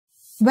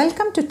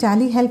Welcome to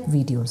TallyHelp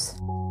videos.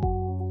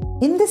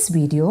 In this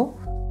video,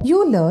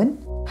 you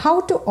learn how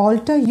to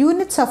alter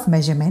units of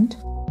measurement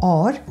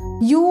or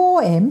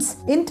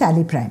UoMs in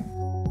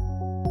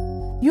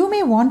TallyPrime. You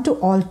may want to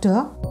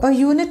alter a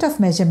unit of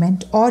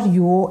measurement or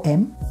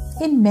UoM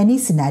in many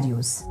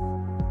scenarios.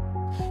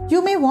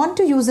 You may want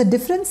to use a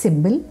different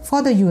symbol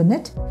for the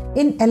unit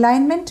in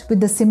alignment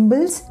with the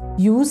symbols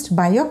used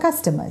by your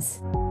customers.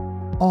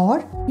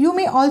 Or you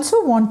may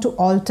also want to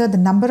alter the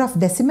number of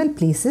decimal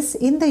places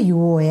in the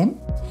UoM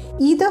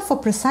either for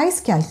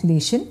precise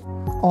calculation,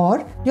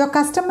 or your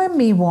customer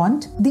may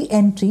want the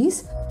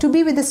entries to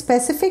be with a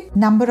specific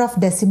number of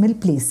decimal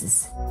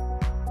places.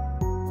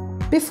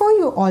 Before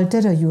you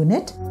alter a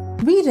unit,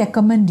 we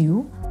recommend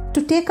you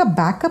to take a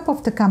backup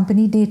of the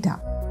company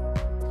data.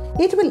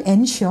 It will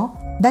ensure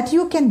that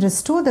you can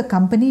restore the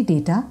company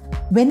data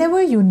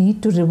whenever you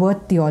need to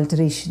revert the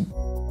alteration.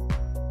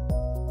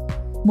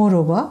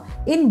 Moreover,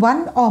 in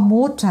one or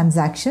more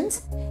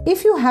transactions,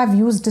 if you have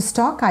used a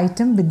stock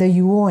item with the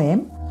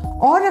UoM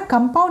or a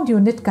compound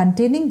unit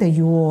containing the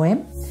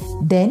UoM,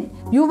 then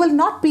you will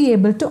not be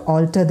able to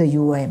alter the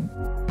UoM.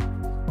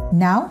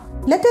 Now,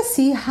 let us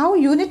see how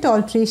unit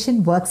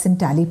alteration works in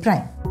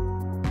TallyPrime.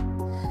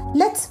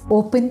 Let's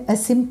open a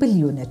simple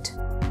unit.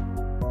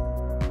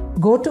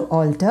 Go to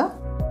Alter,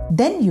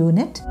 then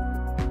Unit,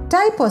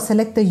 type or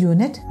select the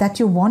unit that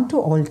you want to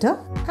alter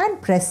and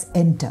press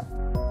Enter.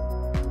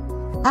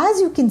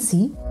 As you can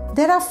see,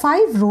 there are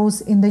 5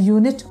 rows in the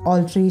unit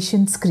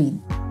alteration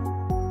screen.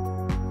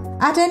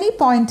 At any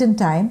point in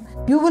time,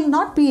 you will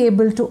not be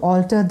able to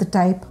alter the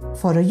type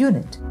for a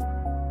unit.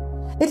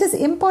 It is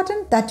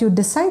important that you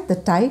decide the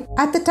type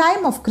at the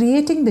time of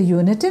creating the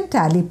unit in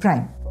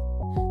TallyPrime.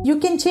 You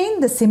can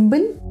change the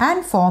symbol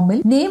and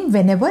formal name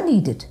whenever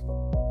needed.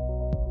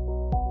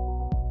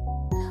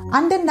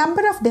 Under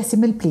number of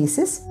decimal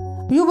places,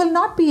 you will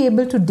not be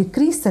able to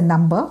decrease the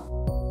number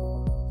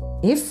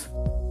if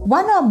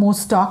one or more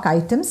stock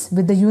items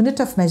with the unit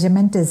of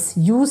measurement is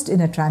used in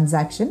a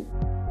transaction.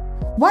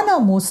 One or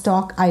more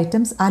stock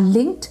items are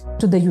linked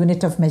to the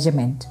unit of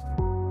measurement.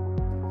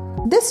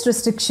 This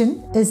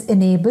restriction is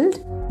enabled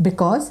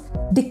because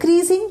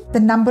decreasing the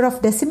number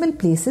of decimal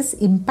places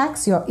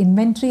impacts your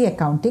inventory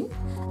accounting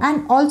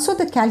and also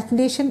the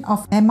calculation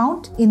of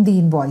amount in the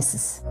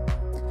invoices.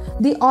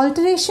 The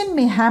alteration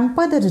may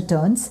hamper the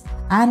returns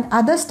and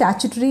other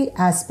statutory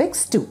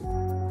aspects too.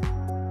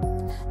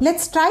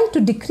 Let's try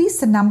to decrease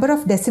the number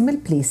of decimal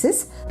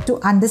places to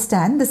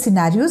understand the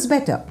scenarios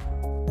better.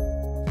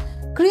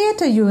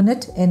 Create a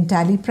unit in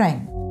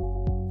TallyPrime.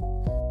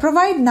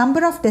 Provide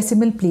number of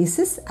decimal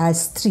places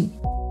as 3.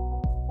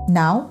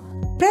 Now,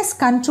 press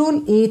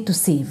Ctrl A to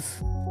save.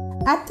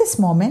 At this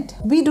moment,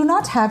 we do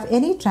not have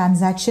any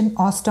transaction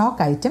or stock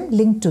item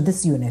linked to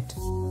this unit.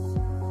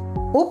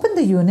 Open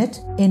the unit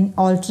in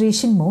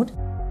alteration mode.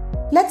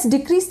 Let's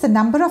decrease the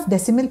number of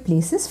decimal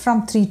places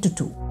from 3 to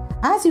 2.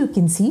 As you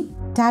can see,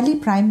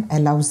 TallyPrime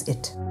allows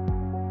it.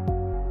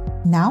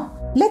 Now,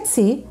 let's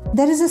say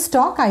there is a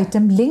stock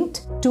item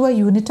linked to a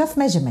unit of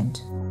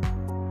measurement.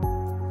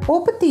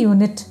 Open the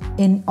unit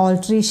in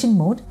alteration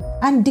mode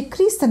and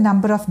decrease the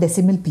number of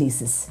decimal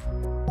places.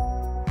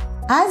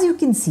 As you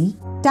can see,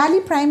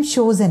 TallyPrime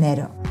shows an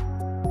error.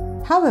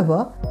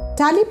 However,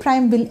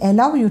 TallyPrime will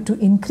allow you to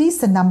increase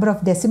the number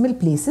of decimal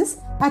places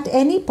at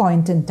any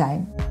point in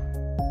time.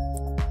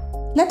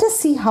 Let us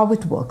see how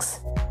it works.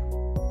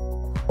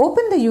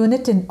 Open the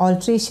unit in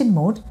alteration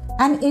mode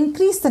and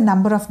increase the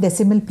number of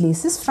decimal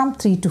places from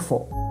 3 to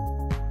 4.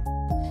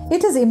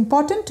 It is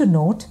important to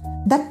note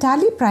that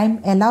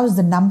TallyPrime allows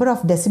the number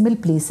of decimal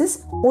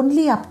places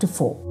only up to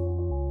 4.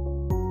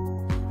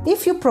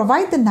 If you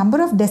provide the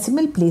number of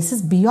decimal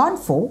places beyond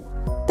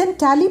 4, then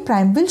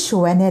TallyPrime will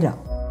show an error.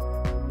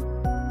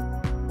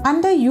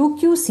 Under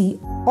UQC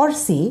or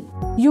say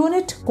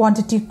Unit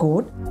Quantity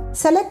Code,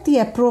 select the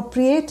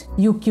appropriate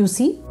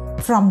UQC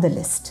from the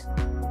list.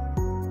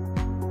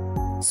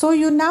 So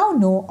you now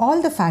know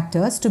all the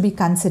factors to be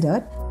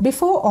considered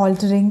before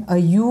altering a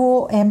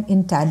UoM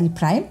in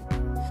TallyPrime,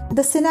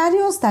 the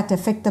scenarios that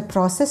affect the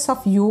process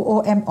of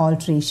UoM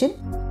alteration,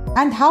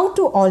 and how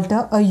to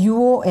alter a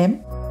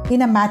UoM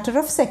in a matter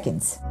of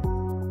seconds.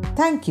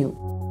 Thank you.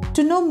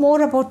 To know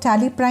more about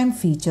TallyPrime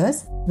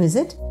features,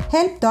 visit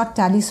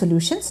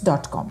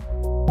help.tallysolutions.com.